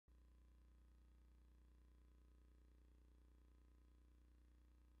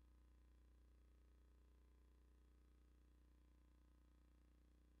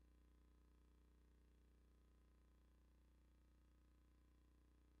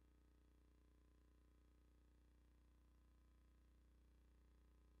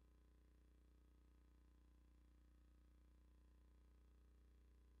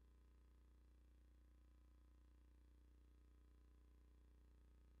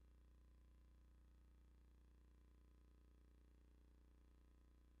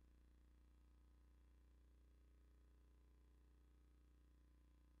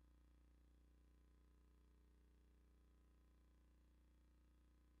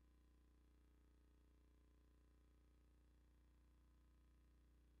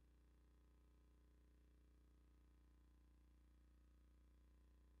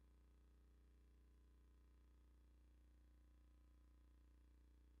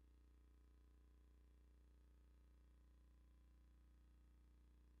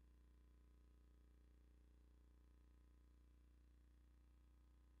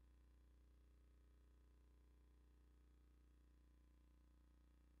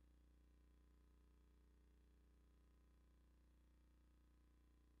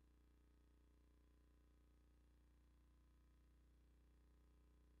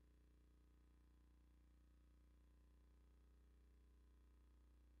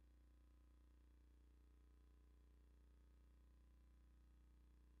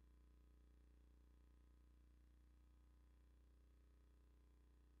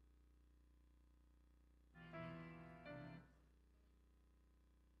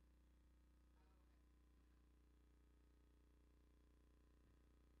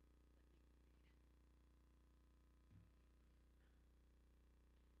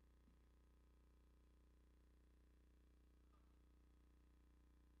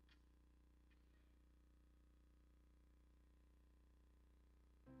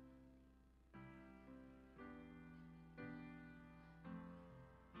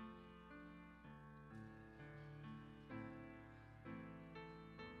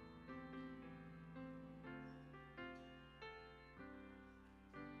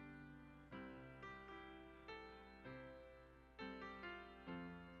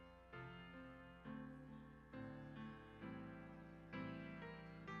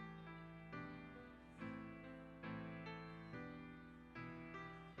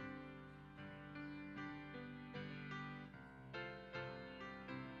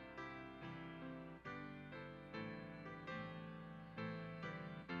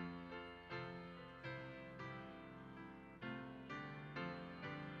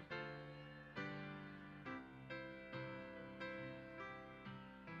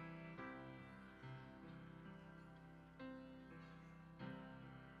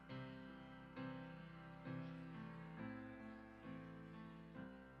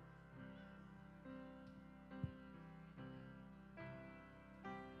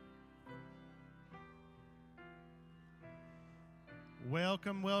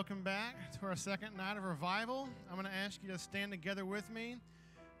Welcome, welcome back to our second night of revival. I'm going to ask you to stand together with me.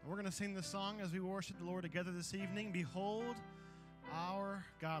 We're going to sing the song as we worship the Lord together this evening. Behold our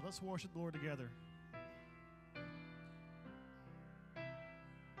God. Let's worship the Lord together.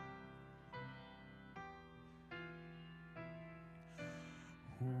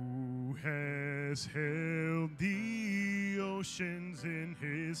 Who has held the oceans in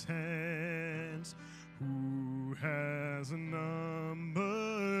his hands? Who has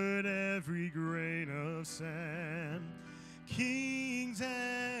numbered every grain of sand? Kings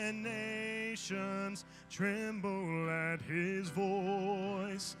and nations tremble at his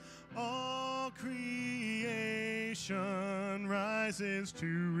voice. All creation rises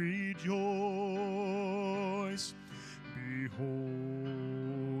to rejoice.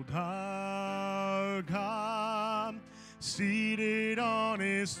 Behold our God, seated on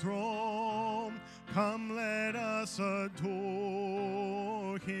his throne. Come, let us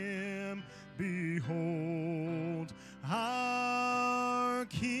adore him. Behold our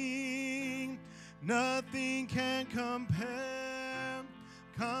King, nothing can compare.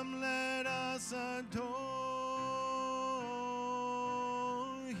 Come, let us adore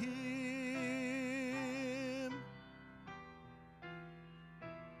him.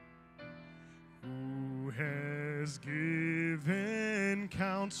 Who has given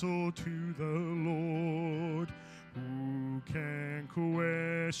counsel to the Lord? Who can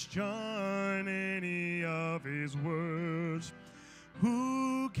question any of his words?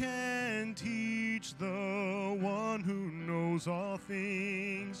 Who can teach the one who knows all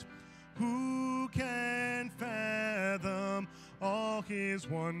things? Who can fathom all his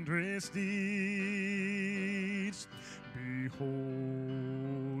wondrous deeds?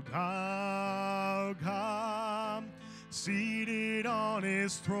 Behold our God, seated on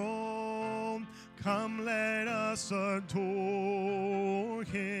his throne. Come, let us adore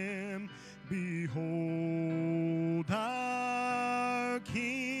him. Behold our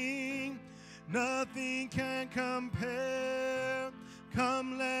King, nothing can compare.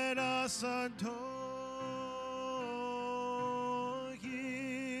 Come, let us adore him.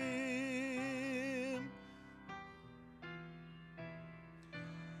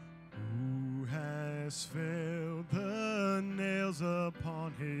 Who has felt the nails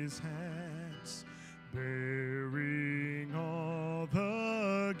upon his hands, bearing all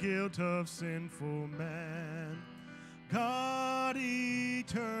the guilt of sinful man? God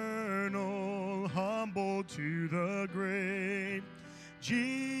eternal, humble to the grave,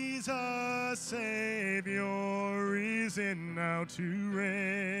 Jesus Savior, risen now to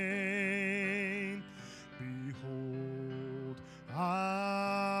reign. Behold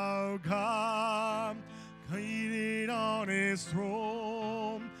our God, seated on his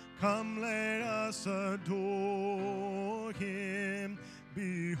throne. Come, let us adore him.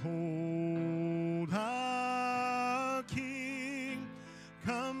 Behold our King,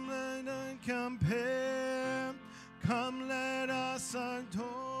 come, let us compare. Come, let us adore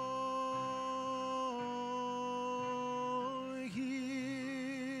him.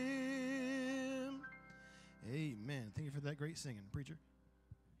 Amen. Thank you for that great singing, preacher.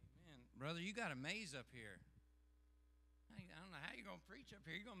 Amen. Brother, you got a maze up here. I don't know how you're going to preach up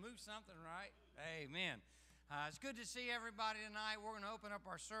here. You're going to move something, right? Amen. It's good to see everybody tonight. We're going to open up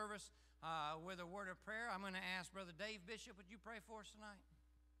our service with a word of prayer. I'm going to ask Brother Dave Bishop, would you pray for us tonight?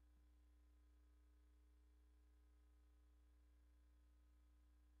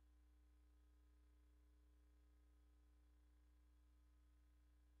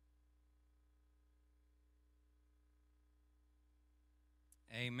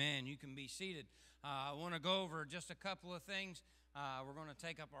 Amen. You can be seated. I want to go over just a couple of things. We're going to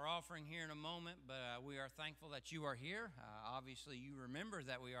take up our offering here in a moment, but we are thankful that you are here. Obviously, you remember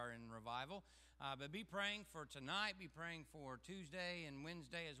that we are in revival, but be praying for tonight. Be praying for Tuesday and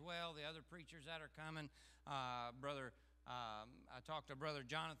Wednesday as well, the other preachers that are coming. I talked to Brother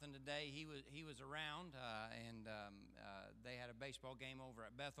Jonathan today. He was around, and they had a baseball game over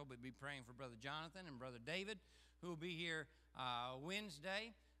at Bethel, but be praying for Brother Jonathan and Brother David, who will be here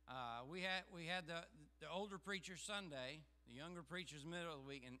Wednesday. We had the older preachers Sunday, the younger preachers middle of the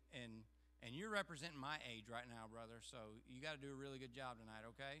week, and you're representing my age right now, brother. So you got to do a really good job tonight,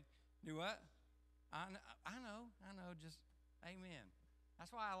 okay? Do what? I know. Just amen.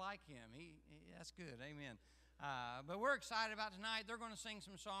 That's why I like him. That's good. Amen. But we're excited about tonight. They're going to sing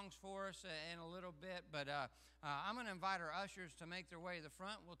some songs for us in a little bit, but I'm going to invite our ushers to make their way to the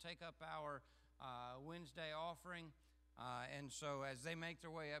front. We'll take up our Wednesday offering. And so as they make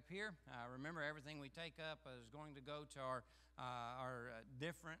their way up here, remember everything we take up is going to go to our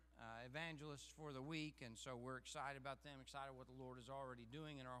different evangelists for the week. And so we're excited about them, excited what the Lord is already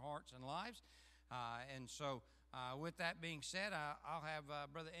doing in our hearts and lives. And so with that being said, I'll have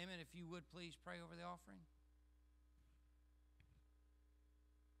Brother Emmett, if you would please pray over the offering.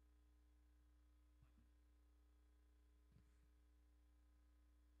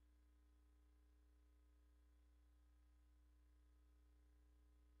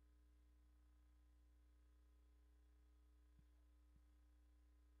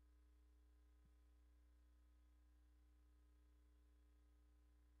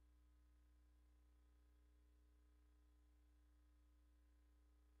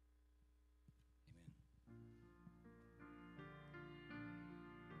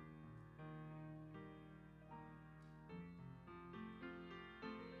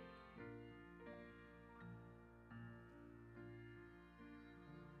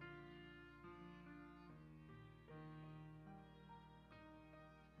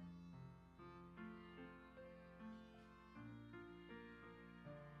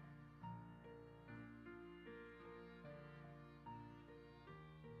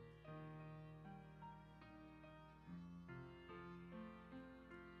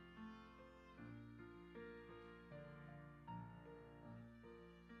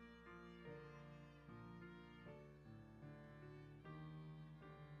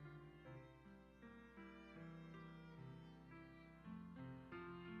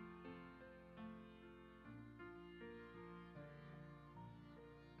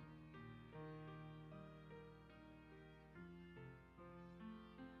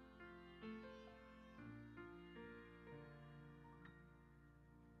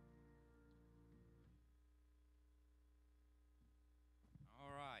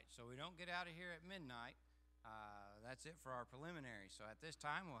 So we don't get out of here at midnight. That's it for our preliminary. So at this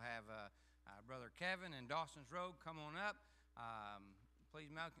time, we'll have Brother Kevin and Dawson's Road come on up.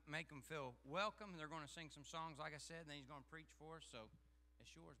 Please make them feel welcome. They're going to sing some songs, like I said, and then he's going to preach for us. So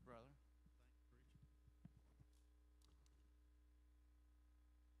it's yours, brother.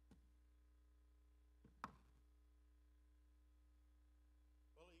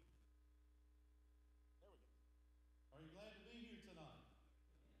 Are you glad to be here tonight?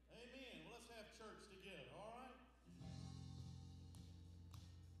 Amen. Well, let's have church together, all right?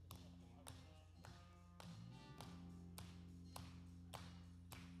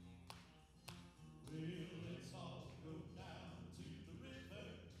 Well, let's all go down to the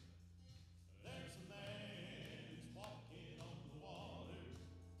river.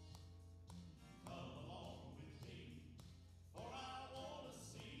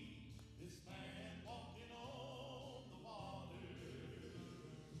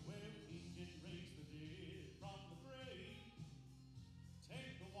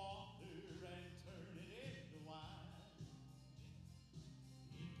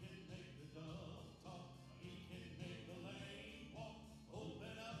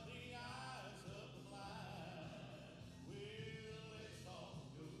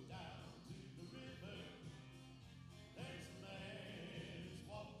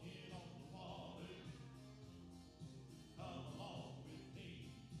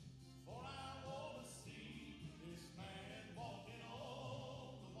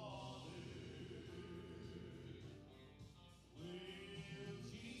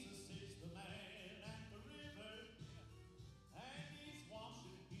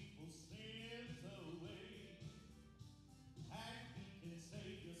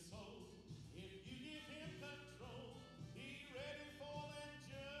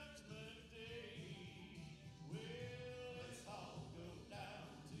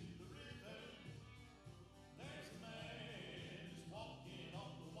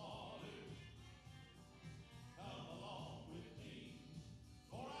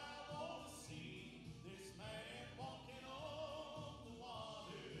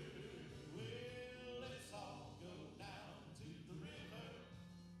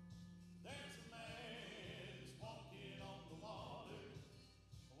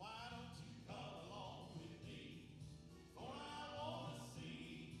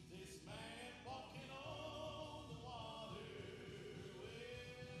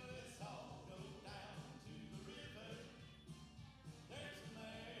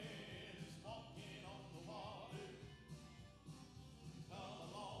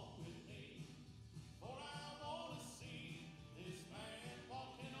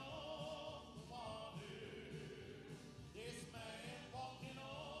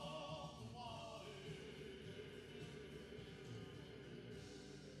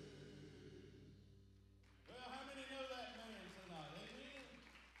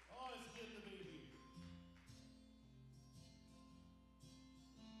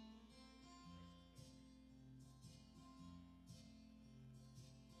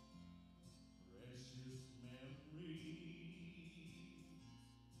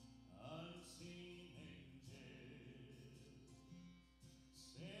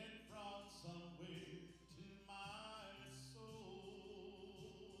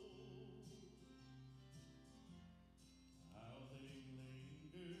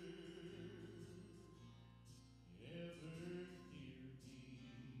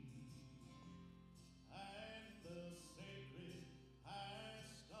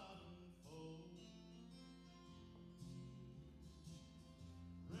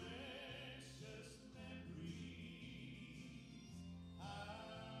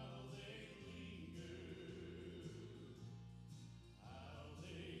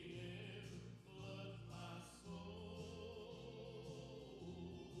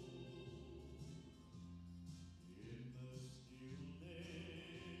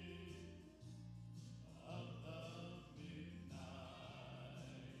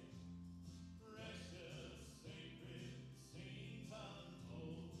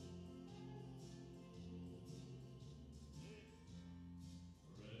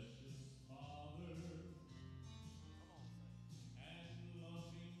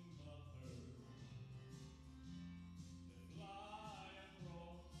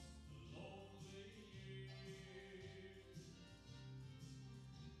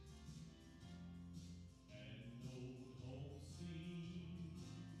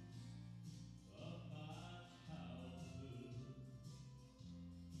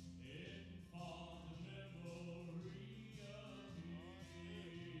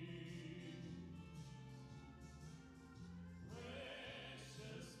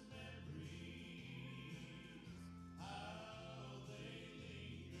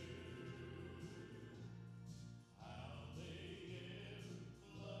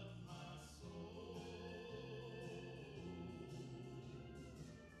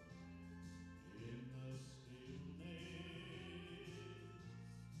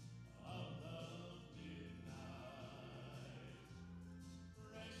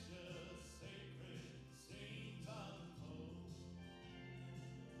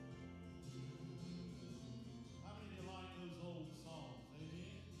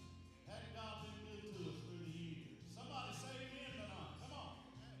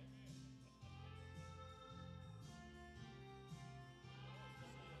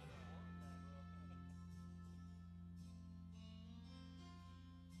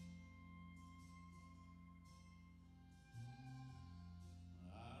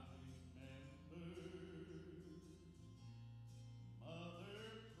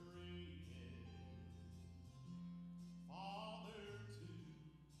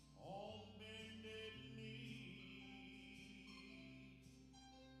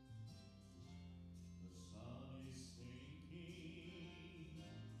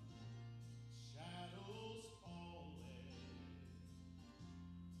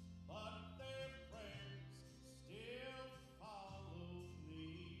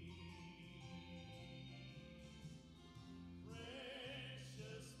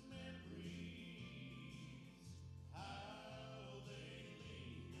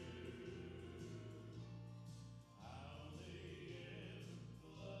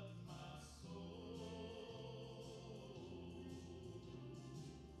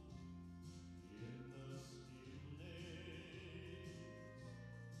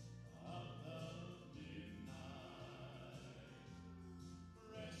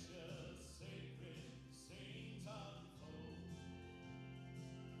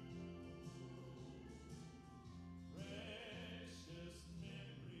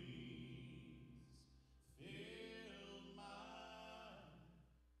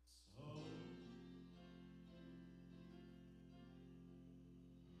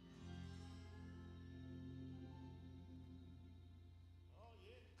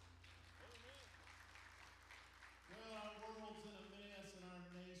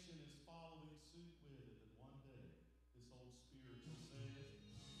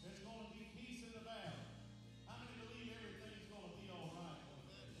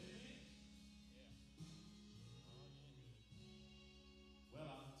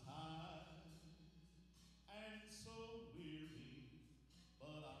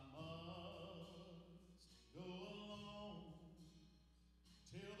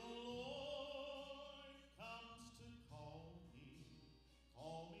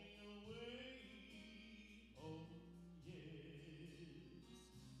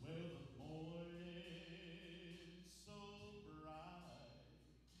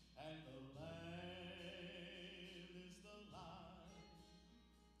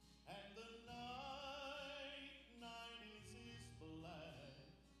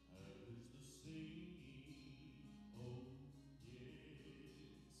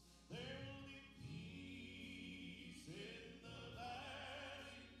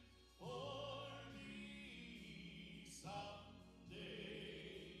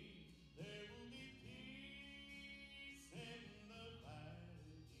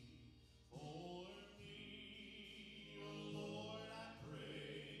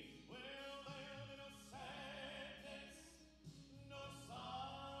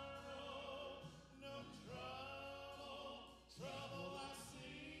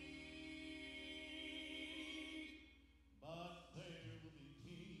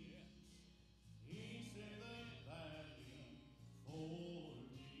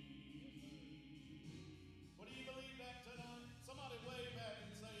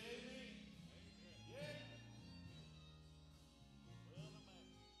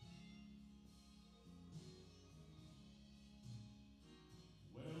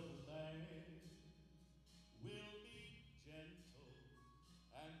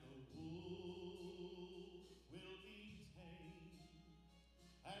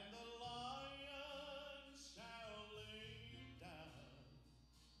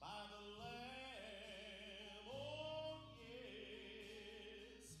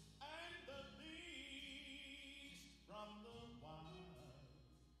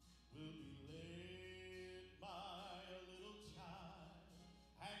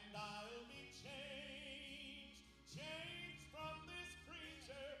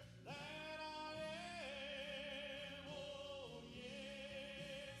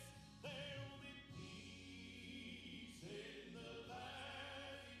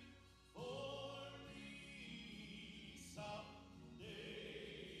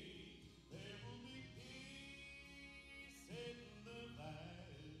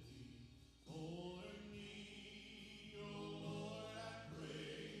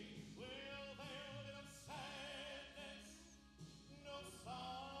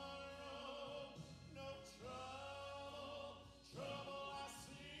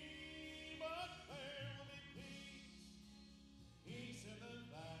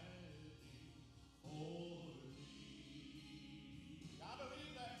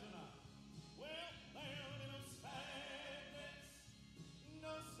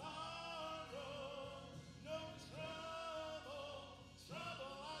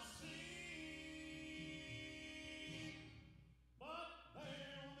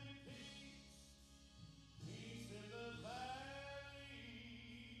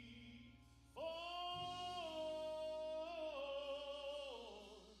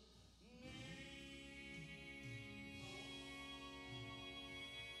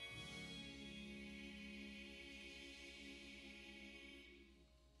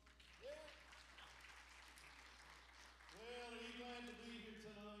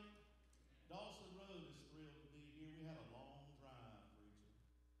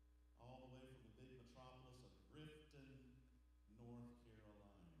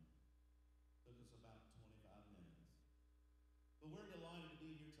 But we're delighted to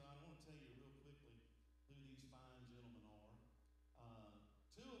be here tonight. I want to tell you real quickly who these fine gentlemen are.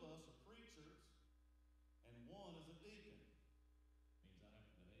 Two of us are preachers, and one is a deacon. Means I have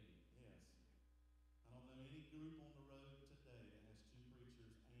to behave. Yes. I don't know any group on the road today that has two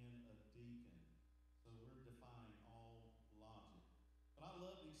preachers and a deacon. So we're defying all logic. But I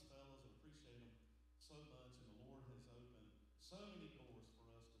love these fellows and appreciate them so much, and the Lord has opened so many doors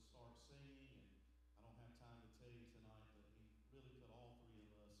for us to start singing. And I don't have time to tell you tonight, but He really put all three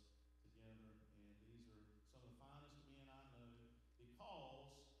of us together. And these are some of the finest men I know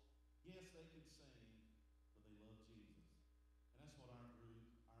because, yes, they can sing, but they love Jesus. And that's what our group,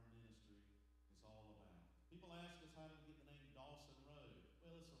 our ministry is all about. People ask us, how did we get the name Dawson Road?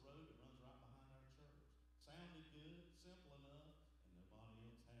 Well, it's a road that runs right behind our church. Sounded good, simple enough, and nobody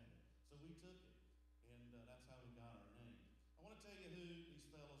else had it. So we took it, and that's how we got our name. I want to tell you who these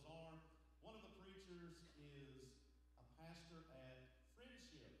fellows are. One of the preachers is a pastor at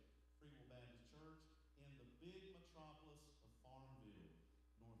Friendship Free Will Baptist Church in the big metropolis of Farmville,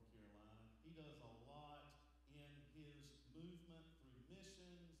 North Carolina. He does a lot in his movement through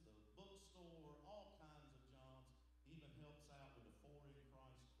missions, the bookstore, all kinds of jobs. He even helps out with the Four in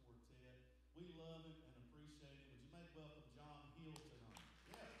Christ Quartet. We love him and appreciate him. Would you make welcome John Hill tonight?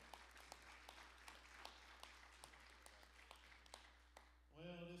 Yeah.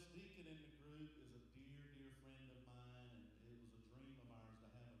 Well, this deacon in the group is a dear, dear friend of mine, and it was a dream of ours to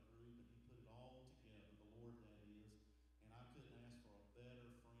have a group, and he put it all together, the Lord that is. And I couldn't ask for a better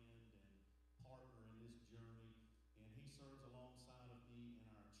friend and partner in this journey. And he serves alongside of me in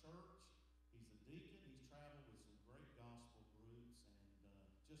our church. He's a deacon. He's traveled with some great gospel groups and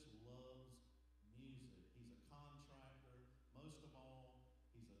just loves music. He's a contractor. Most of all,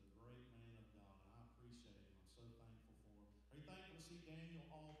 he's a great man of God, and I appreciate him. I'm so thankful for him. Are you thankful to see Daniel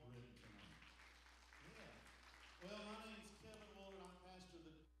Albritton tonight? Yeah. Well, my name's Kevin Woolard. I pastor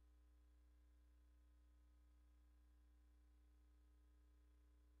the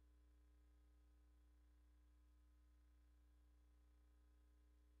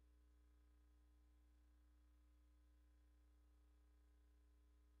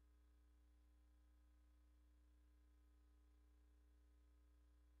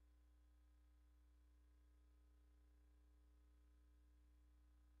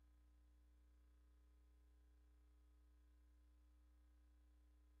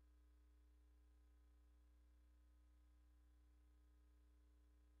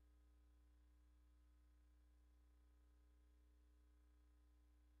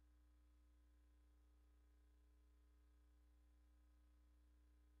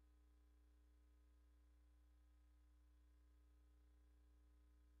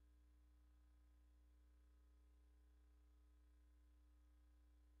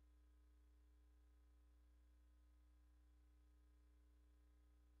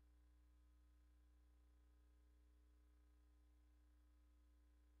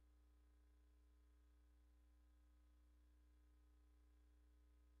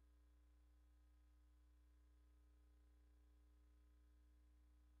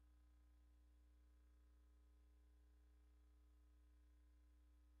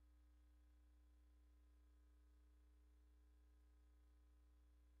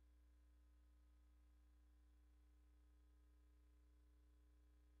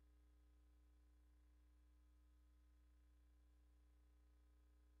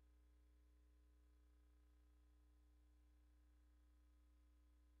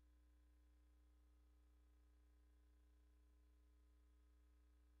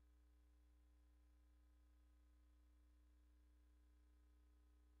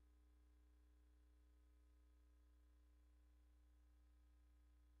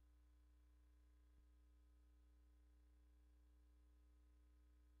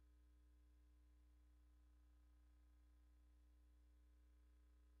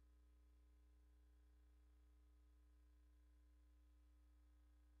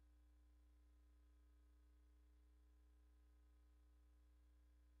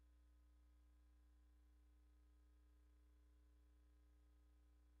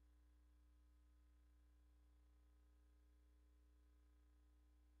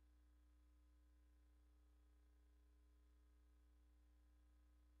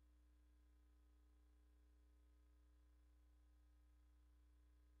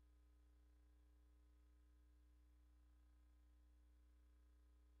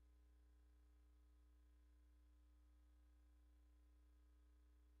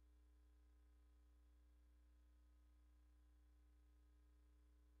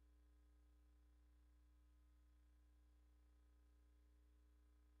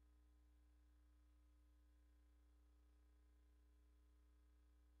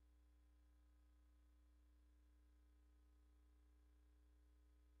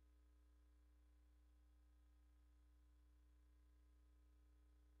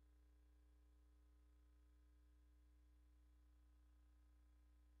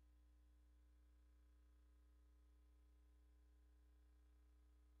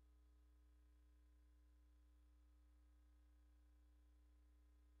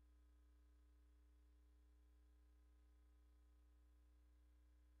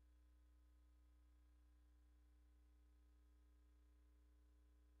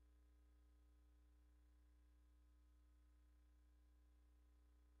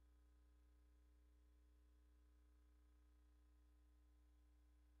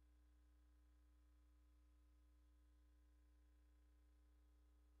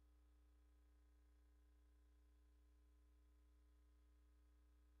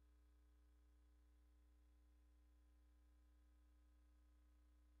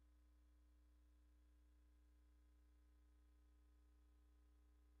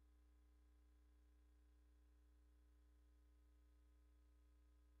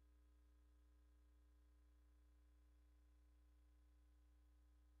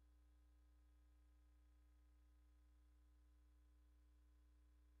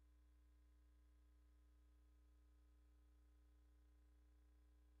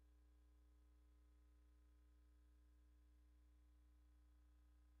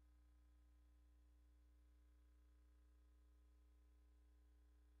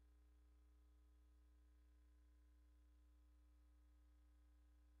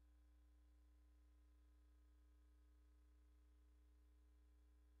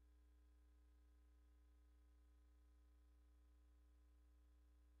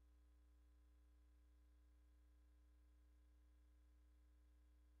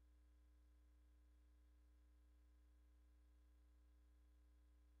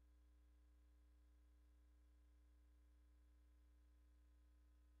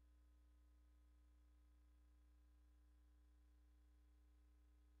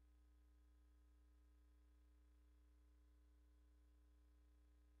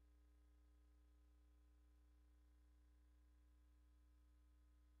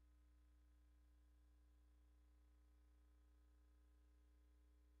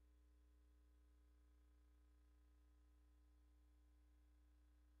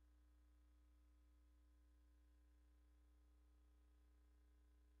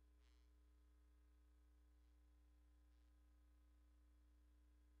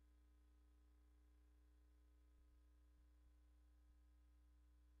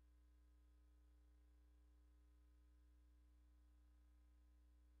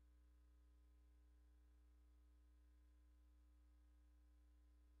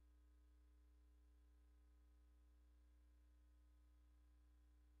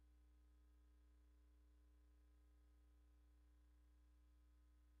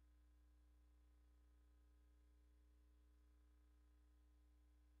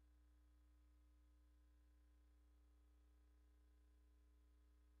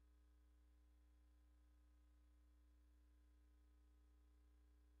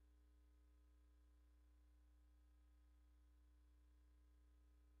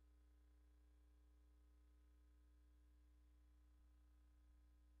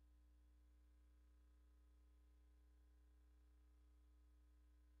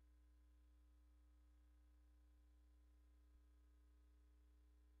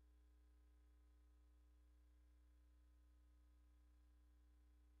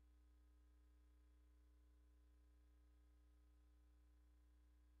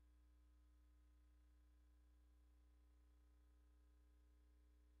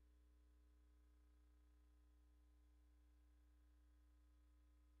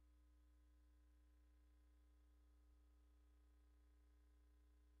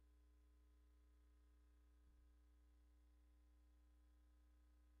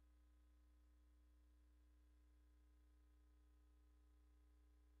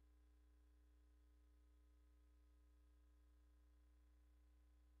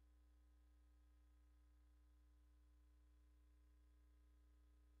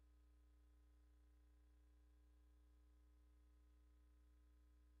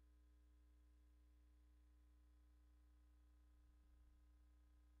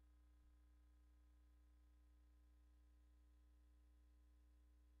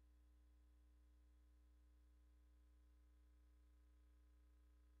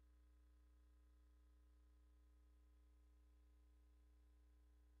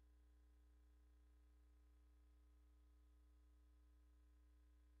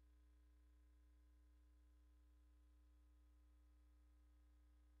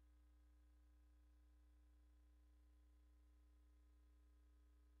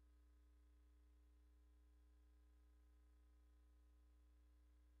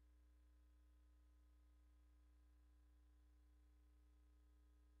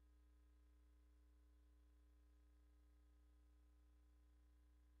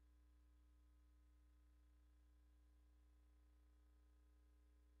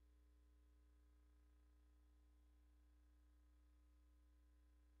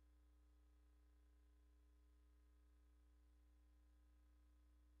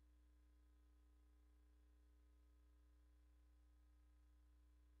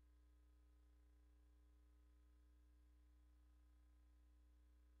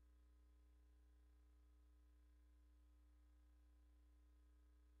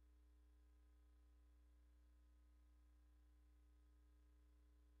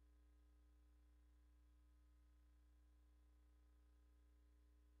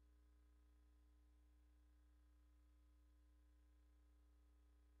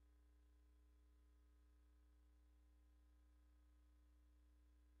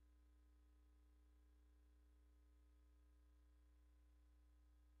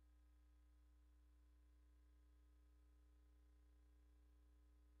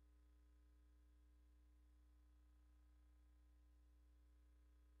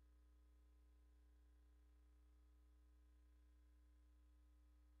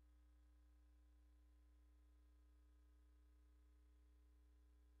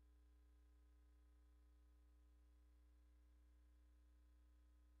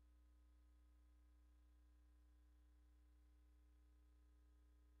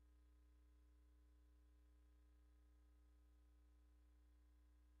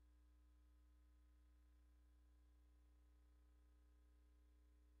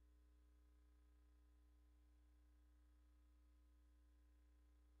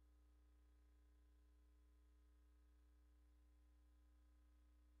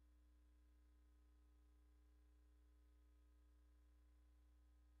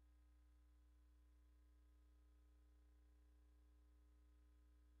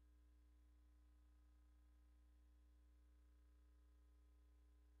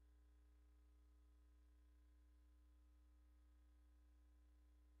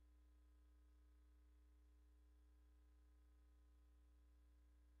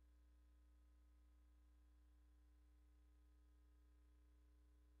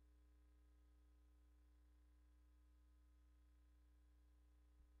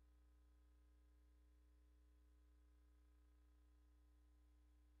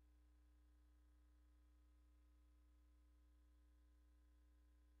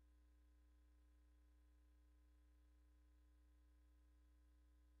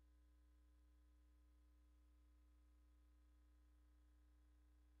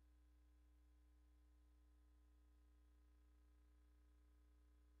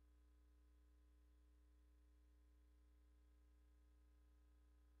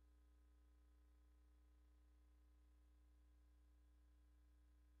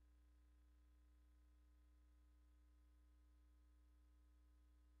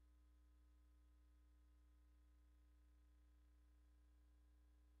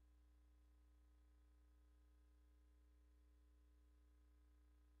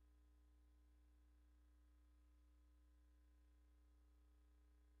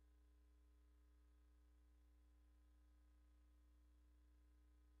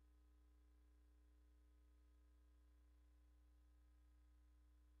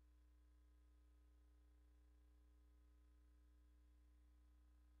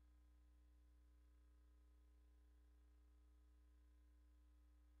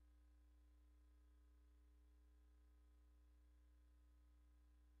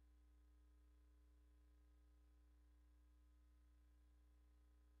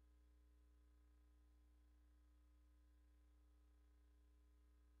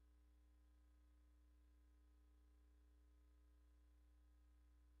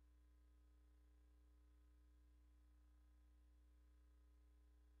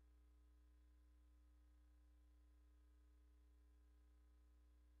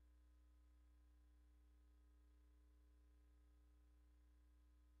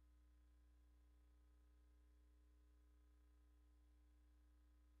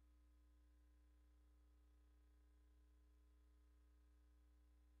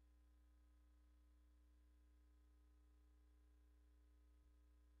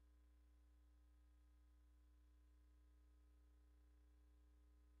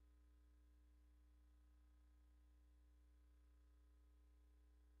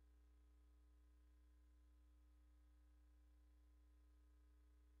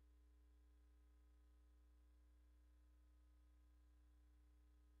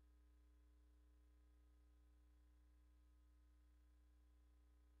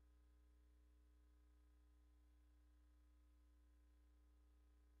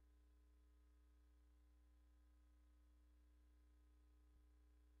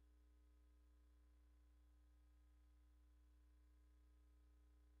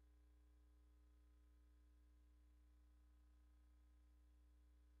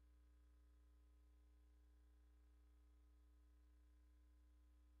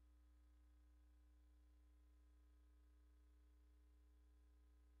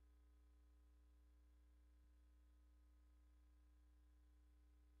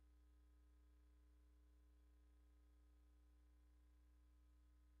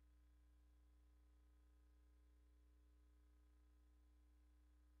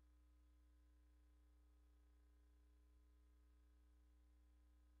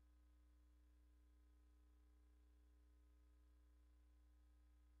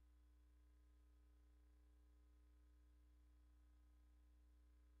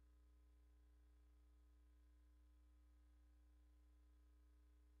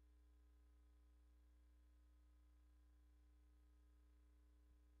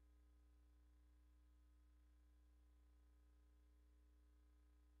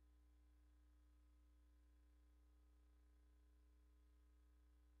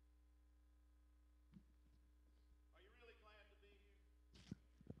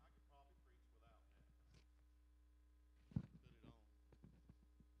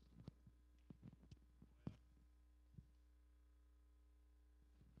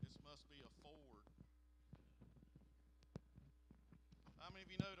How many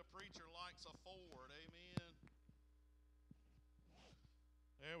of you know the preacher likes a Ford? Amen.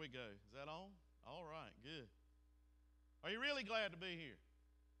 There we go. Is that on? All right, good. Are you really glad to be here?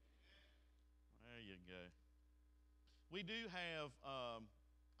 There you go. We do have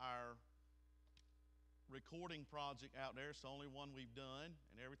our recording project out there. It's the only one we've done,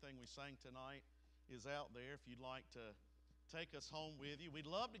 and everything we sang tonight is out there if you'd like to take us home with you. We'd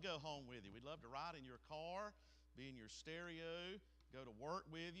love to go home with you. We'd love to ride in your car, be in your stereo, go to work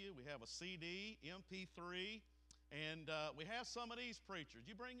with you. We have a CD, MP3, and we have some of these preachers.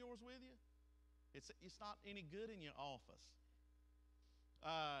 Did you bring yours with you? It's not any good in your office.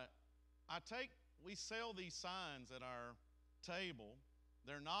 We sell these signs at our table.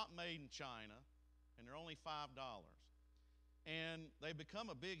 They're not made in China, and they're only $5. And they become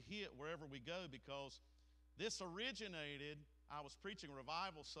a big hit wherever we go because this originated, I was preaching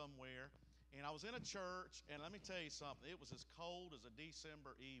revival somewhere, and I was in a church, and let me tell you something. It was as cold as a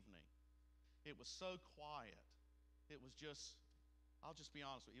December evening. It was so quiet. It was just, I'll just be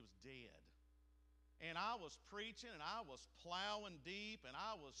honest with you, it was dead. And I was preaching, and I was plowing deep, and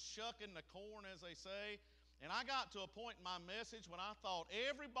I was shucking the corn, as they say. And I got to a point in my message when I thought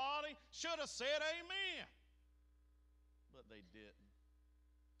everybody should have said amen. But they didn't.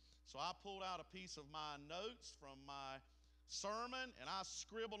 So I pulled out a piece of my notes from my sermon, and I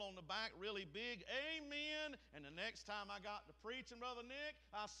scribbled on the back really big, amen. And the next time I got to preaching, Brother Nick,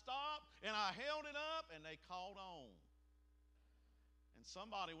 I stopped, and I held it up, and they caught on. And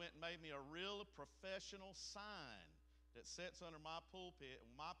somebody went and made me a real professional sign that sits under my pulpit.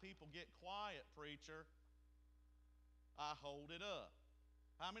 When my people get quiet, preacher, I hold it up.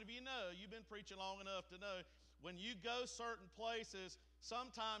 How many of you know, you've been preaching long enough to know, when you go certain places,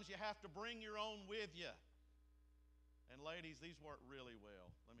 sometimes you have to bring your own with you. And ladies, these work really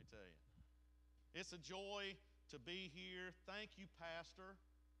well, let me tell you. It's a joy to be here. Thank you, Pastor.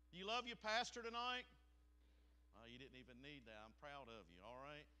 Do you love your pastor tonight? You didn't even need that. I'm proud of you, all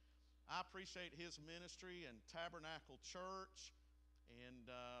right? I appreciate his ministry and Tabernacle Church. And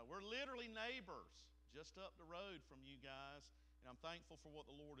we're literally neighbors just up the road from you guys. And I'm thankful for what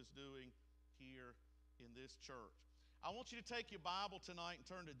the Lord is doing here in this church. I want you to take your Bible tonight and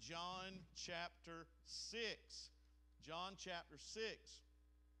turn to John chapter 6. John chapter 6.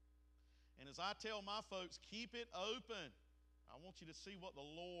 And as I tell my folks, keep it open. I want you to see what the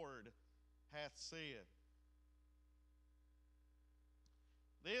Lord hath said.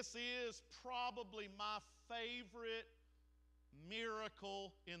 This is probably my favorite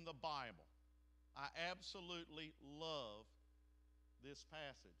miracle in the Bible. I absolutely love this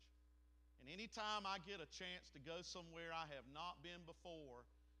passage. And anytime I get a chance to go somewhere I have not been before,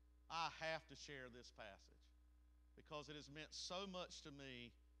 I have to share this passage because it has meant so much to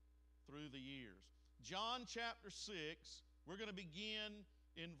me through the years. John chapter 6, we're going to begin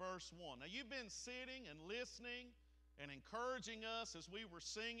in verse 1. Now, you've been sitting and listening and encouraging us as we were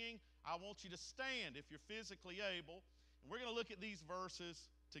singing. I want you to stand if you're physically able, and we're going to look at these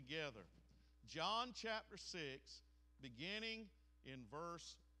verses together. John chapter 6, beginning in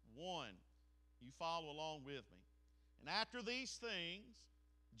verse 1. You follow along with me. And after these things,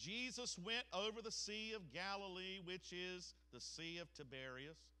 Jesus went over the Sea of Galilee, which is the Sea of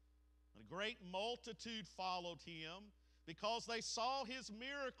Tiberias. And a great multitude followed him, because they saw his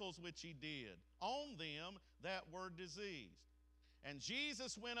miracles which he did on them that were diseased. And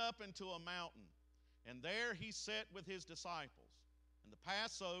Jesus went up into a mountain, and there he sat with his disciples. And the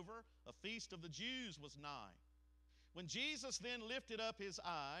Passover, a feast of the Jews, was nigh. When Jesus then lifted up his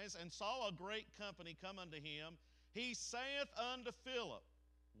eyes and saw a great company come unto him, he saith unto Philip,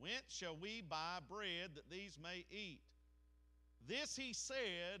 Whence shall we buy bread that these may eat? This he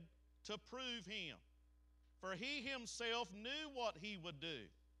said to prove him, for he himself knew what he would do.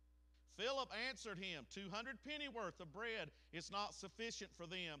 Philip answered him, 200 pennyworth of bread is not sufficient for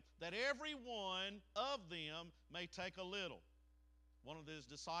them, that every one of them may take a little. One of his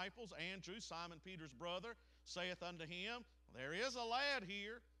disciples, Andrew, Simon Peter's brother, saith unto him, There is a lad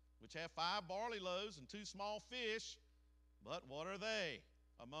here, which hath 5 barley loaves and 2 small fish, but what are they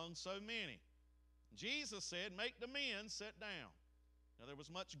among so many? Jesus said, Make the men sit down. Now there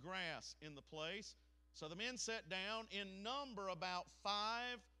was much grass in the place, so the men sat down, in number about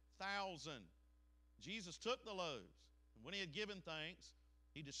 5,000. Jesus took the loaves, and when he had given thanks,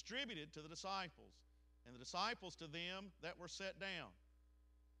 he distributed to the disciples, and the disciples to them that were set down.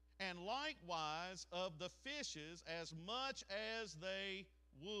 And likewise of the fishes as much as they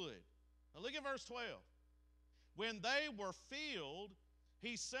would. Now look at verse 12. When they were filled,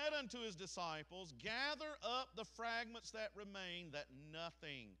 he said unto his disciples, Gather up the fragments that remain, that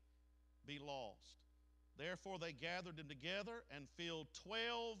nothing be lost. Therefore they gathered them together and filled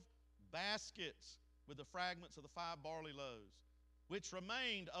 12 baskets with the fragments of the 5 barley loaves, which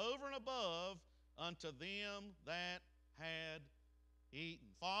remained over and above unto them that had eaten.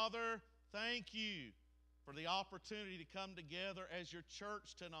 Father, thank you for the opportunity to come together as your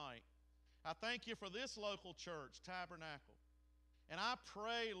church tonight. I thank you for this local church, Tabernacle. And I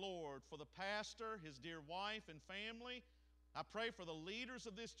pray, Lord, for the pastor, his dear wife and family. I pray for the leaders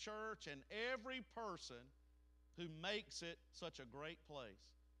of this church and every person who makes it such a great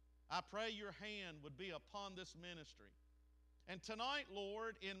place. I pray your hand would be upon this ministry. And tonight,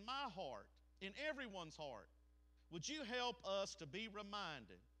 Lord, in my heart, in everyone's heart, would you help us to be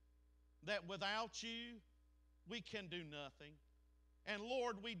reminded that without you, we can do nothing. And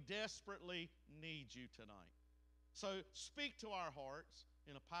Lord, we desperately need you tonight. So speak to our hearts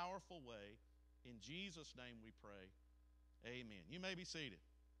in a powerful way. In Jesus' name we pray. Amen. You may be seated.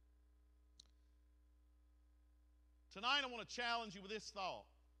 Tonight I want to challenge you with this thought.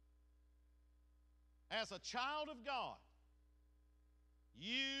 As a child of God,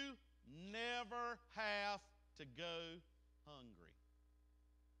 you never have to go hungry.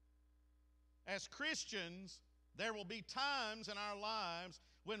 As Christians, there will be times in our lives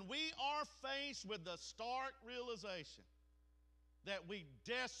when we are faced with the stark realization that we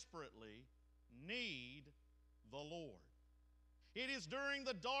desperately need the Lord. It is during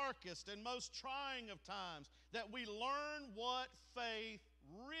the darkest and most trying of times that we learn what faith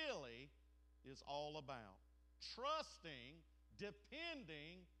really is all about. Trusting,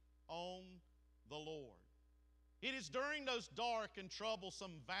 depending on the Lord. It is during those dark and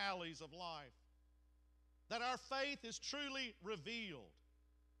troublesome valleys of life that our faith is truly revealed.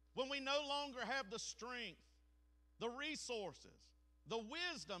 When we no longer have the strength, the resources, the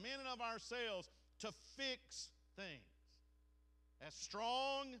wisdom in and of ourselves to fix things. As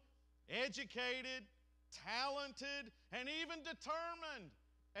strong, educated, talented, and even determined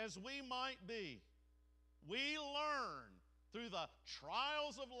as we might be, we learn through the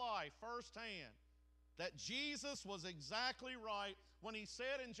trials of life firsthand that Jesus was exactly right when he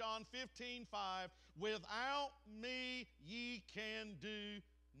said in John 15:5, "Without me ye can do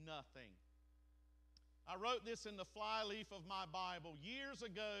nothing." I wrote this in the flyleaf of my Bible years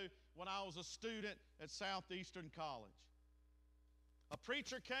ago when I was a student at Southeastern College. A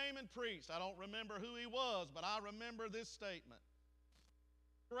preacher came and preached. I don't remember who he was, but I remember this statement.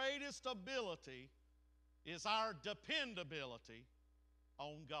 Greatest ability is our dependability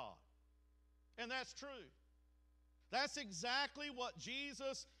on God. And that's true. That's exactly what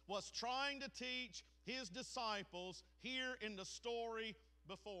Jesus was trying to teach his disciples here in the story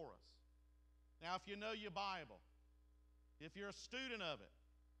before us. Now, if you know your Bible, if you're a student of it,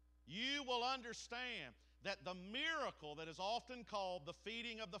 you will understand that the miracle that is often called the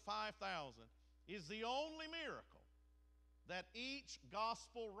feeding of the 5,000 is the only miracle that each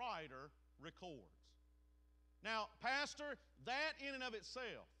gospel writer records. Now, Pastor, that in and of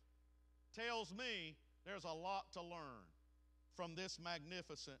itself tells me there's a lot to learn from this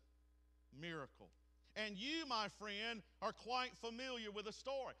magnificent miracle. And you, my friend, are quite familiar with the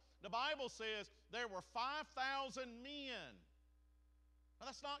story. The Bible says there were 5,000 men. Now,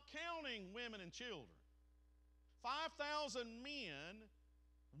 that's not counting women and children. 5,000 men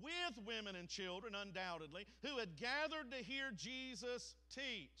with women and children, undoubtedly, who had gathered to hear Jesus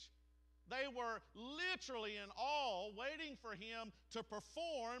teach. They were literally in awe, waiting for him to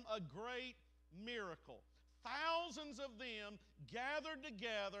perform a great miracle. Thousands of them gathered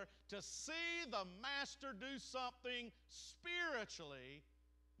together to see the Master do something spiritually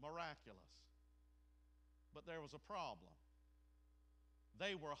miraculous. But there was a problem.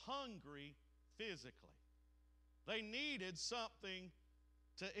 They were hungry physically. They needed something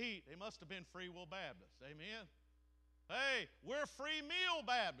to eat. They must have been Free Will Baptists. Amen. Hey, we're Free Meal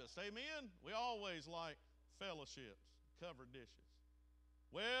Baptists. Amen. We always like fellowships, covered dishes.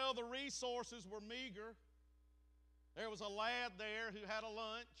 Well, the resources were meager. There was a lad there who had a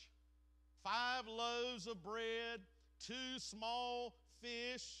lunch, 5 loaves of bread, 2 small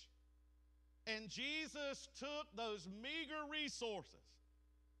fish. And Jesus took those meager resources.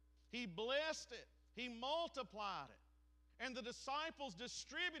 He blessed it. He multiplied it. And the disciples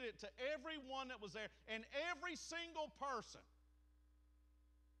distributed it to everyone that was there. And every single person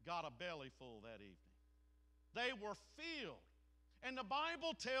got a belly full that evening. They were filled. And the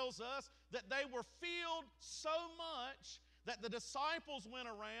Bible tells us that they were filled so much that the disciples went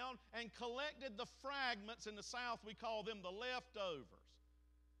around and collected the fragments. In the South, we call them the leftovers.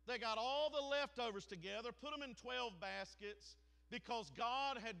 They got all the leftovers together, put them in 12 baskets, because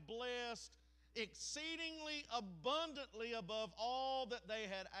God had blessed exceedingly abundantly above all that they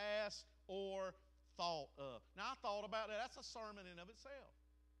had asked or thought of. Now, I thought about that. That's a sermon in of itself.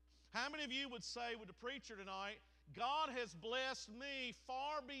 How many of you would say with the preacher tonight, God has blessed me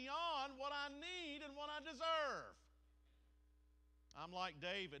far beyond what I need and what I deserve? I'm like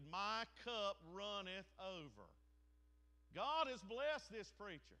David, my cup runneth over. God has blessed this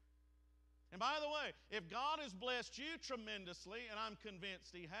preacher. And by the way, if God has blessed you tremendously, and I'm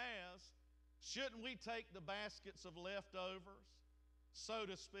convinced He has, shouldn't we take the baskets of leftovers, so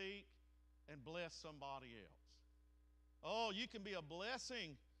to speak, and bless somebody else? Oh, you can be a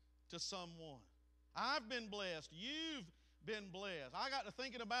blessing to someone. I've been blessed. You've been blessed. I got to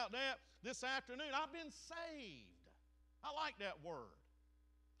thinking about that this afternoon. I've been saved. I like that word.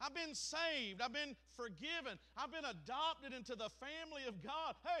 I've been saved. I've been forgiven. I've been adopted into the family of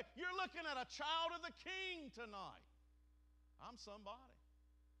God. Hey, you're looking at a child of the King tonight. I'm somebody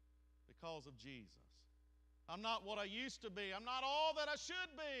because of Jesus. I'm not what I used to be. I'm not all that I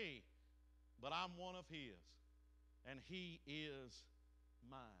should be. But I'm one of His. And He is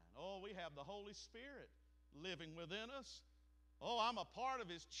mine. Oh, we have the Holy Spirit living within us. Oh, I'm a part of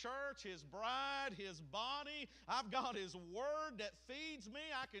His church, His bride, His body. I've got His Word that feeds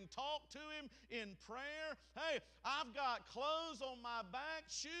me. I can talk to Him in prayer. Hey, I've got clothes on my back,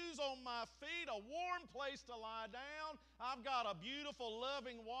 shoes on my feet, a warm place to lie down. I've got a beautiful,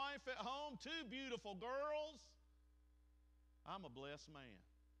 loving wife at home, 2 beautiful girls. I'm a blessed man.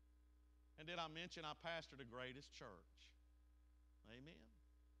 And did I mention I pastor the greatest church? Amen.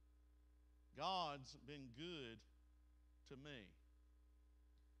 God's been good to me.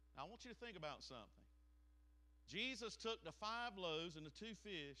 Now, I want you to think about something. Jesus took the 5 loaves and the 2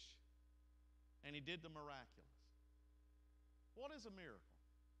 fish, and He did the miraculous. What is a miracle?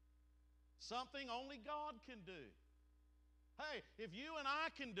 Something only God can do. Hey, if you and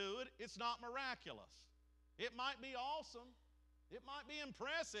I can do it, it's not miraculous. It might be awesome. It might be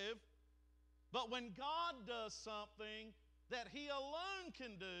impressive. But when God does something that He alone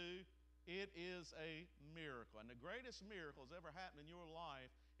can do, it is a miracle. And the greatest miracle that's ever happened in your life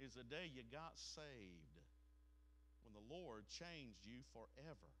is the day you got saved, when the Lord changed you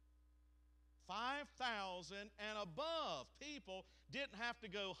forever. 5,000 and above people didn't have to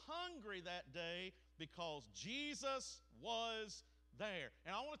go hungry that day because Jesus was there.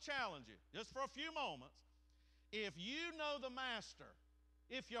 And I want to challenge you, just for a few moments, if you know the Master,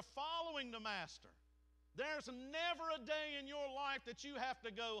 if you're following the Master, there's never a day in your life that you have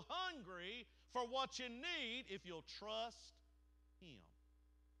to go hungry for what you need if you'll trust Him.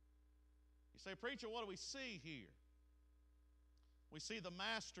 You say, preacher, what do we see here? We see the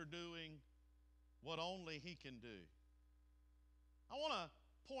Master doing what only He can do. I want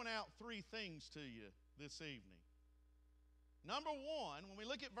to point out 3 things to you this evening. Number 1, when we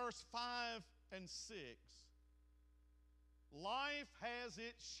look at verse 5 and 6, life has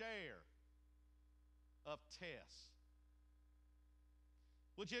its share of tests.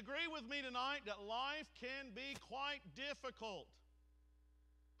 Would you agree with me tonight that life can be quite difficult?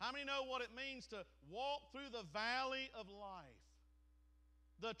 How many know what it means to walk through the valley of life?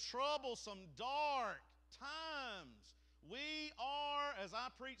 The troublesome, dark times. We are, as I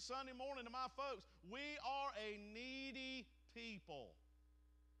preach Sunday morning to my folks, we are a needy people.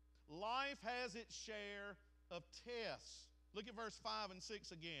 Life has its share of tests. Look at verse 5 and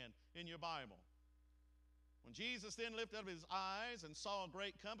 6 again in your Bible. When Jesus then lifted up His eyes and saw a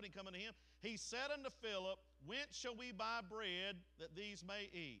great company coming to Him, He said unto Philip, Whence shall we buy bread that these may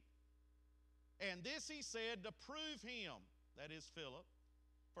eat? And this He said to prove Him, that is Philip,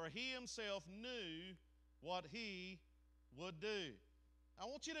 for He Himself knew what He would do. I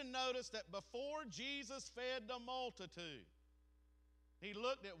want you to notice that before Jesus fed the multitude, He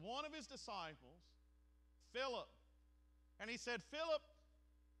looked at one of His disciples, Philip, and He said, Philip,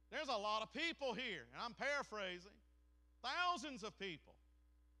 there's a lot of people here, and I'm paraphrasing, thousands of people.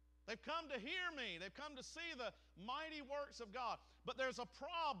 They've come to hear me. They've come to see the mighty works of God. But there's a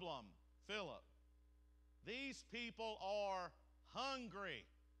problem, Philip. These people are hungry.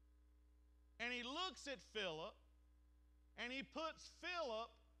 And He looks at Philip, and He puts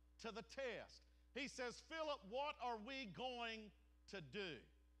Philip to the test. He says, Philip, what are we going to do?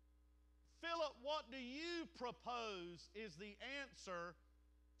 Philip, what do you propose is the answer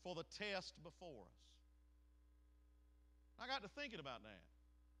for the test before us? I got to thinking about that.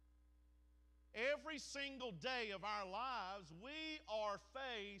 Every single day of our lives, we are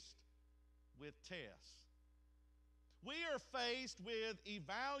faced with tests. We are faced with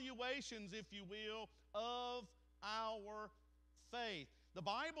evaluations, if you will, of our faith. The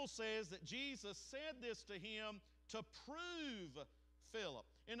Bible says that Jesus said this to him to prove Philip.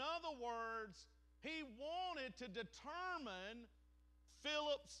 In other words, He wanted to determine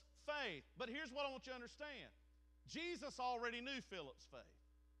Philip's faith. faith. But here's what I want you to understand. Jesus already knew Philip's faith.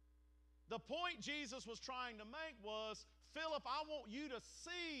 The point Jesus was trying to make was, Philip, I want you to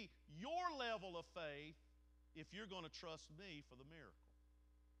see your level of faith if you're going to trust me for the miracle.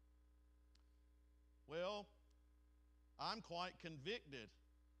 Well, I'm quite convicted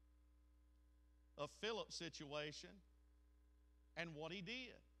of Philip's situation and what he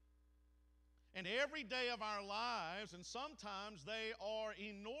did. And every day of our lives, and sometimes they are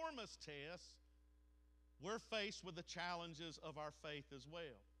enormous tests, we're faced with the challenges of our faith as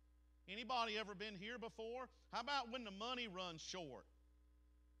well. Anybody ever been here before? How about when the money runs short,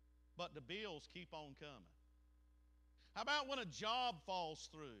 but the bills keep on coming? How about when a job falls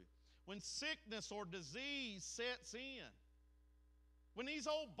through? When sickness or disease sets in? When these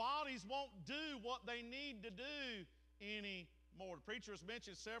old bodies won't do what they need to do anymore? The preacher has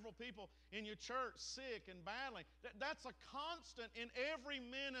mentioned several people in your church sick and battling. That's a constant in every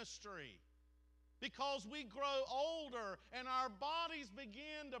ministry. Because we grow older and our bodies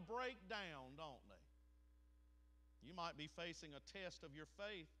begin to break down, don't they? You might be facing a test of your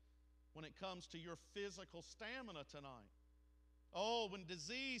faith when it comes to your physical stamina tonight. Oh, when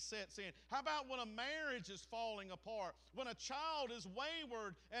disease sets in. How about when a marriage is falling apart? When a child is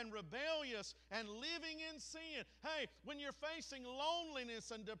wayward and rebellious and living in sin? Hey, when you're facing loneliness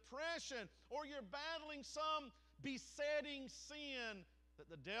and depression, or you're battling some besetting sin that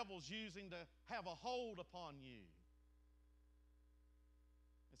the devil's using to have a hold upon you.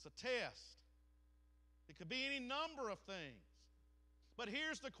 It's a test. It could be any number of things. But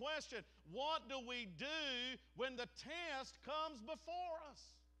here's the question. What do we do when the test comes before us?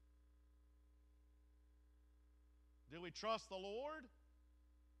 Do we trust the Lord?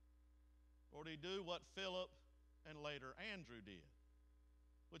 Or do we do what Philip and later Andrew did?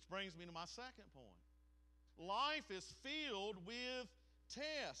 Which brings me to my second point. Life is filled with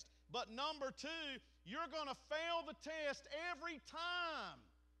test. But number two, you're going to fail the test every time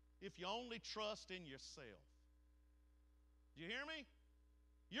if you only trust in yourself. Do you hear me?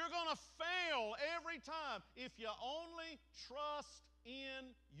 You're going to fail every time if you only trust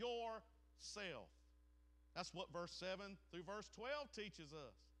in yourself. That's what verse 7 through verse 12 teaches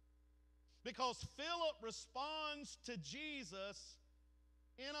us. Because Philip responds to Jesus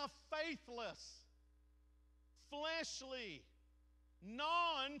in a faithless, fleshly,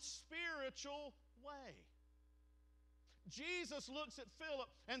 non-spiritual way. Jesus looks at Philip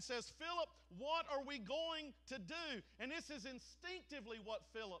and says, Philip, what are we going to do? And this is instinctively what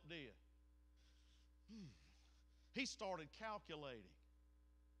Philip did. He started calculating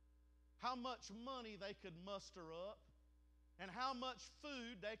how much money they could muster up and how much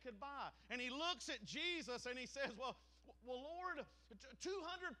food they could buy. And he looks at Jesus and he says, well Lord,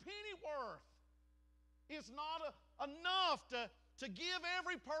 200 pennyworth is not enough to give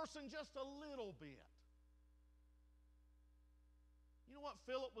every person just a little bit. You know what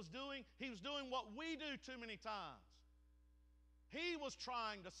Philip was doing? He was doing what we do too many times. He was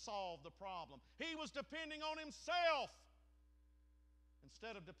trying to solve the problem. He was depending on himself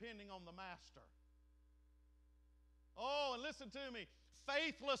instead of depending on the master. Oh, and listen to me.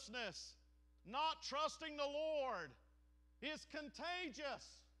 Faithlessness, not trusting the Lord, is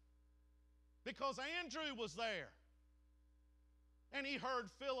contagious. Because Andrew was there. And he heard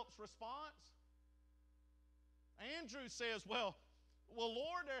Philip's response. Andrew says, well,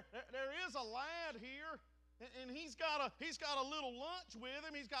 Lord, there is a lad here, and he's got a little lunch with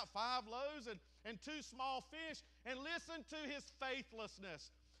him. He's got 5 loaves and 2 small fish. And listen to his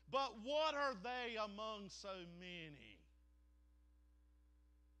faithlessness. But what are they among so many?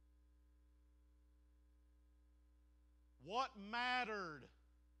 What mattered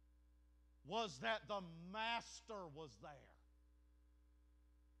was that the master was there.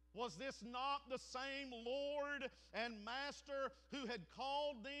 Was this not the same Lord and Master who had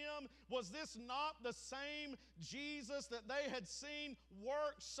called them? Was this not the same Jesus that they had seen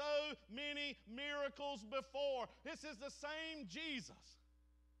work so many miracles before? This is the same Jesus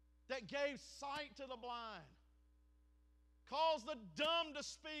that gave sight to the blind, caused the dumb to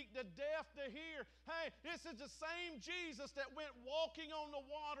speak, the deaf to hear. Hey, this is the same Jesus that went walking on the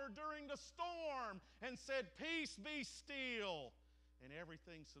water during the storm and said, "Peace, be still." And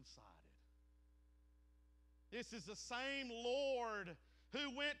everything subsided. This is the same Lord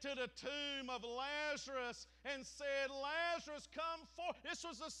who went to the tomb of Lazarus and said, "Lazarus, come forth." This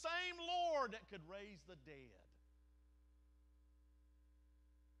was the same Lord that could raise the dead.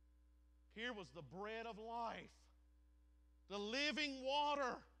 Here was the bread of life, the living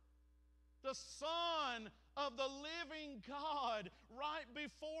water, the Son of the living God right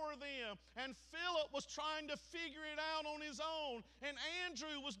before them. And Philip was trying to figure it out on his own. And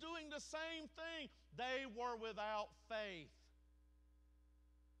Andrew was doing the same thing. They were without faith.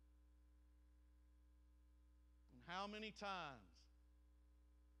 And how many times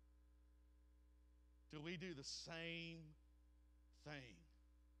do we do the same thing?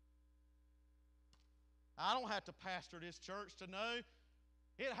 I don't have to pastor this church to know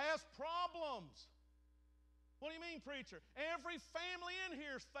it has problems. What do you mean, preacher? Every family in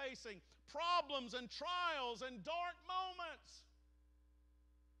here is facing problems and trials and dark moments.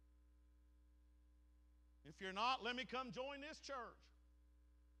 If you're not, let me come join this church.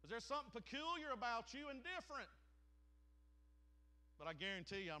 Is there something peculiar about you and different? But I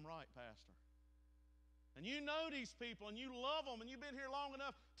guarantee you I'm right, Pastor. And you know these people and you love them and you've been here long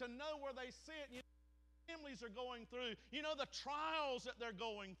enough to know where they sit. And you know what families are going through. You know the trials that they're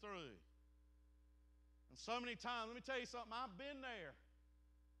going through. And so many times, let me tell you something, I've been there.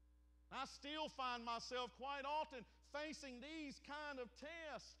 I still find myself quite often facing these kind of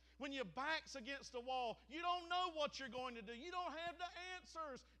tests. When your back's against the wall, you don't know what you're going to do. You don't have the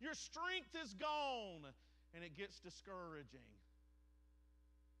answers. Your strength is gone. And it gets discouraging.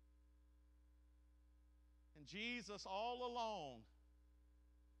 And Jesus all along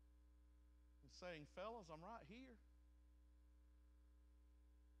is saying, fellas, I'm right here.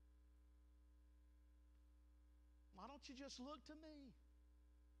 Why don't you just look to me?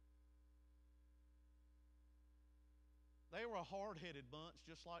 They were a hard-headed bunch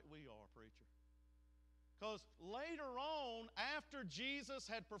just like we are, preacher. Because later on, after Jesus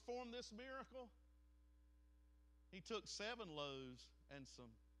had performed this miracle, he took 7 loaves and some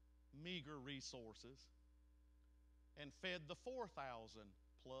meager resources and fed the 4,000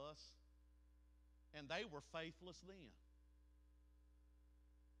 plus, and they were faithless then.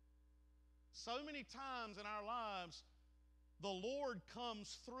 So many times in our lives, the Lord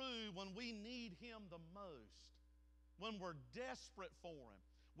comes through when we need Him the most, when we're desperate for Him,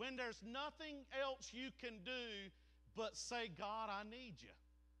 when there's nothing else you can do but say, God, I need you.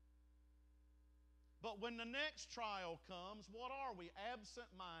 But when the next trial comes, what are we?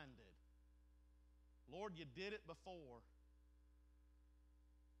 Absent-minded. Lord, you did it before.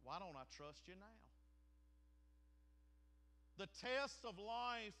 Why don't I trust you now? The tests of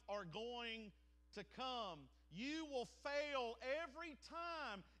life are going to come. You will fail every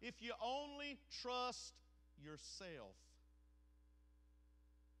time if you only trust yourself.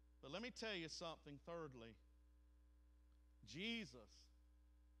 But let me tell you something, thirdly. Jesus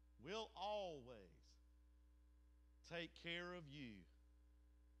will always take care of you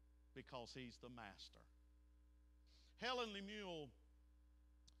because He's the master. Helen Lemuel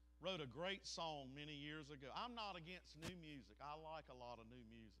wrote a great song many years ago. I'm not against new music. I like a lot of new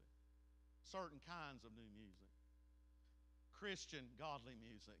music. Certain kinds of new music. Christian, godly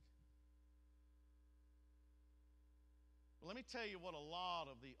music. But let me tell you what a lot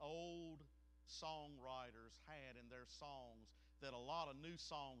of the old songwriters had in their songs that a lot of new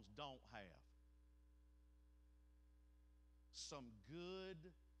songs don't have. Some good,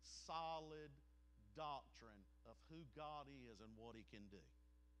 solid doctrine of who God is and what He can do.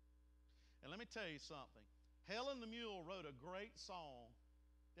 And let me tell you something. Helen Lemuel wrote a great song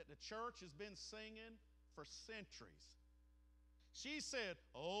that the church has been singing for centuries. She said,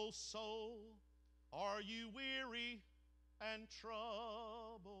 "Oh soul, are you weary and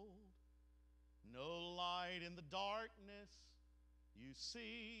troubled? No light in the darkness you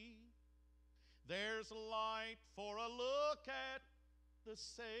see. There's light for a look at the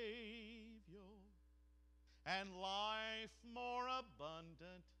Savior, and life more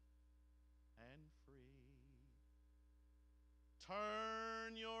abundant and free.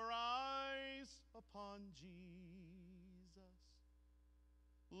 Turn your eyes upon Jesus.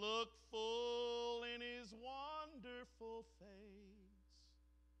 Look full in His wonderful face,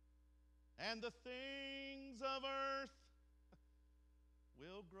 and the things of earth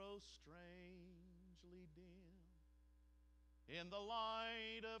will grow strangely dim in the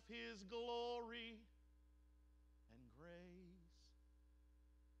light of His glory and grace."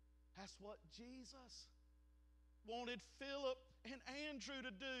 That's what Jesus wanted Philip and Andrew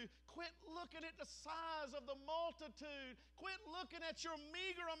to do. Quit looking at the size of the multitude. Quit looking at your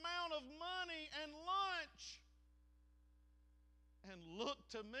meager amount of money and lunch. And look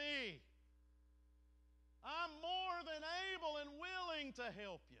to me. I'm more than able and willing to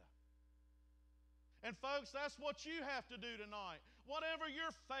help you. And folks, that's what you have to do tonight. Whatever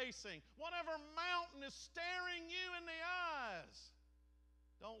you're facing, whatever mountain is staring you in the eyes,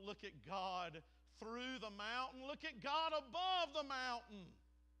 don't look at God through the mountain. Look at God above the mountain.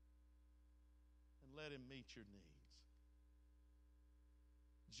 And and let Him meet your needs.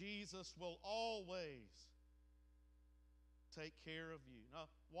 Jesus will always take care of you. Now,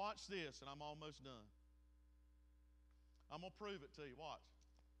 watch this, and I'm almost done. I'm going to prove it to you. Watch.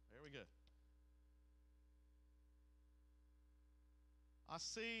 There we go. I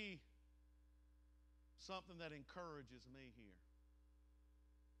see something that encourages me here.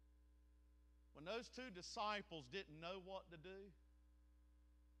 When those two disciples didn't know what to do,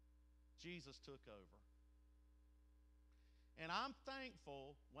 Jesus took over. And I'm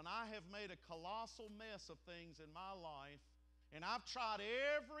thankful when I have made a colossal mess of things in my life, and I've tried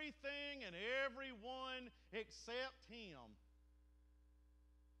everything and everyone except Him,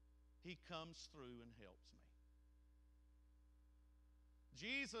 He comes through and helps me.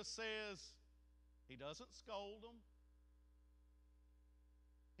 Jesus says He doesn't scold them.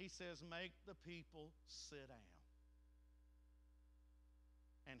 He says, make the people sit down.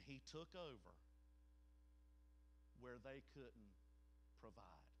 And He took over where they couldn't provide.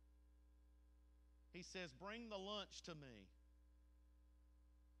 He says, bring the lunch to me.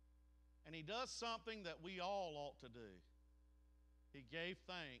 And He does something that we all ought to do. He gave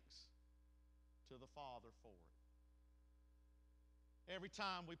thanks to the Father for it. Every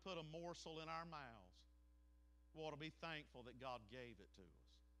time we put a morsel in our mouths, we ought to be thankful that God gave it to us.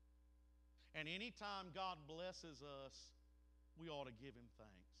 And anytime God blesses us, we ought to give Him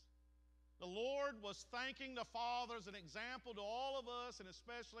thanks. The Lord was thanking the Father as an example to all of us, and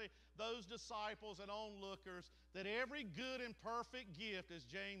especially those disciples and onlookers, that every good and perfect gift, as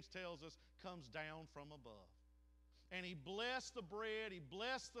James tells us, comes down from above. And He blessed the bread, He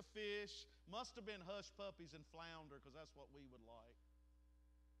blessed the fish. Must have been hush puppies and flounder, because that's what we would like.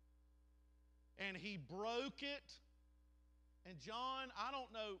 And He broke it. And John, I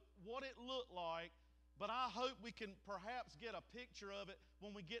don't know what it looked like, but I hope we can perhaps get a picture of it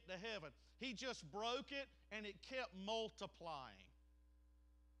when we get to heaven. He just broke it, and it kept multiplying.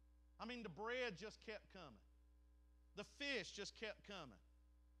 I mean, the bread just kept coming. The fish just kept coming.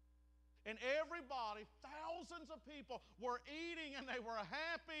 And everybody, thousands of people, were eating, and they were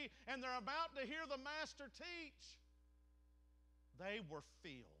happy, and they're about to hear the Master teach. They were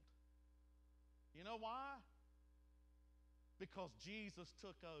filled. You know why? Because Jesus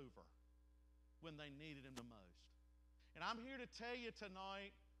took over when they needed Him the most. And I'm here to tell you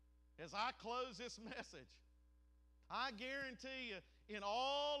tonight, as I close this message, I guarantee you, in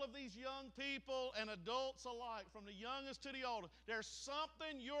all of these young people and adults alike, from the youngest to the oldest, there's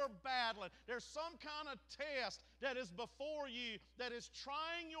something you're battling. There's some kind of test that is before you that is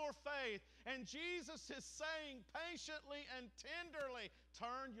trying your faith. And Jesus is saying patiently and tenderly,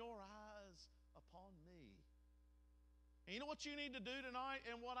 turn your eyes upon me. And you know what you need to do tonight,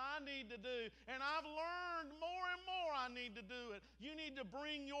 and what I need to do, and I've learned more and more I need to do it. You need to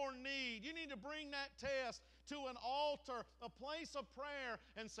bring your need. You need to bring that test to an altar, a place of prayer,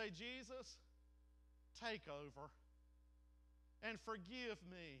 and say, Jesus, take over and forgive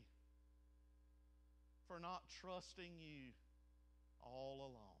me for not trusting you all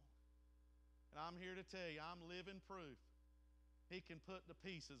along. And I'm here to tell you, I'm living proof He can put the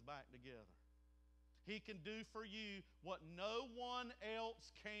pieces back together. He can do for you what no one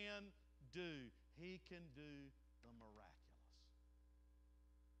else can do. He can do the miraculous.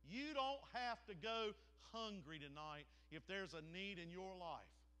 You don't have to go hungry tonight if there's a need in your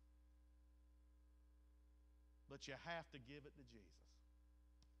life. But you have to give it to Jesus.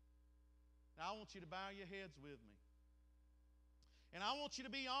 Now I want you to bow your heads with me. And I want you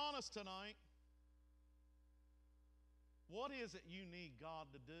to be honest tonight. What is it you need God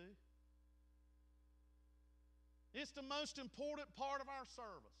to do? It's the most important part of our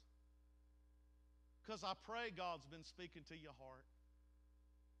service, because I pray God's been speaking to your heart.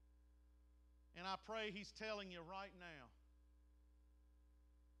 And I pray He's telling you right now,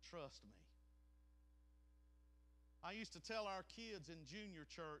 trust me. I used to tell our kids in junior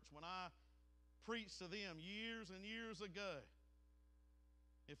church when I preached to them years and years ago,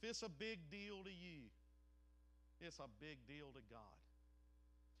 if it's a big deal to you, it's a big deal to God.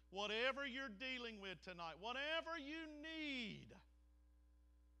 Whatever you're dealing with tonight, whatever you need,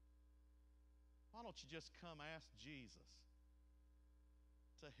 why don't you just come ask Jesus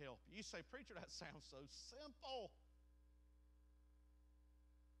to help you? You say, preacher, that sounds so simple.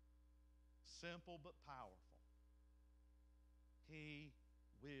 Simple but powerful. He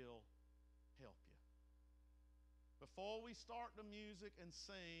will help you. Before we start the music and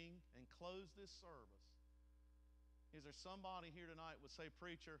sing and close this service, is there somebody here tonight would say,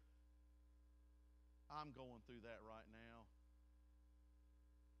 preacher, I'm going through that right now.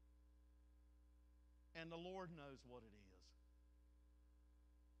 And the Lord knows what it is.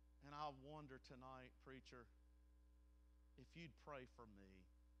 And And I wonder tonight, preacher, if you'd pray for me.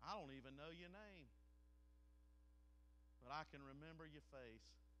 I don't even know your name, but I can remember your face.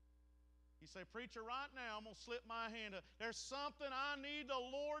 You say, preacher, right now I'm going to slip my hand up. There's something I need the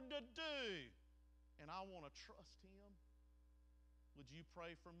Lord to do, and I want to trust Him. Would you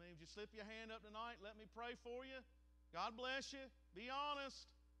pray for me? Would you slip your hand up tonight? Let me pray for you. God bless you. Be honest.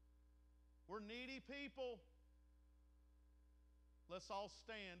 We're needy people. Let's all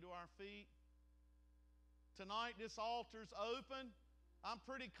stand to our feet. Tonight, this altar's open. I'm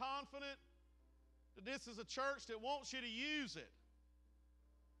pretty confident that this is a church that wants you to use it.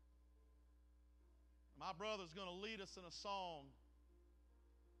 My brother's going to lead us in a song.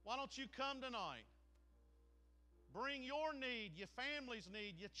 Why don't you come tonight? Bring your need, your family's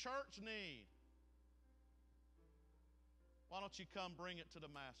need, your church need. Why don't you come bring it to the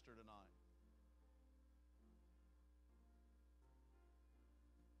Master tonight?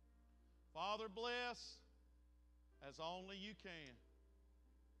 Father, bless as only you can.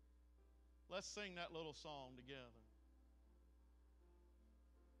 Let's sing that little song together.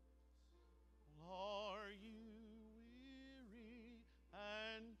 Are you weary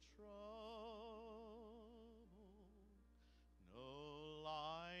and troubled? No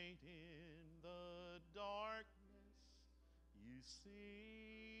light in the darkness you see.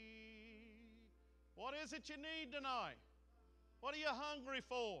 What is it you need tonight? What are you hungry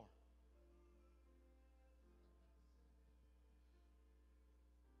for?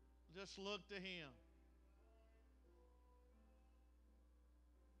 Just look to Him.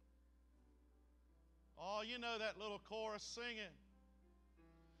 Oh, you know that little chorus, sing it.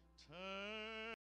 Turn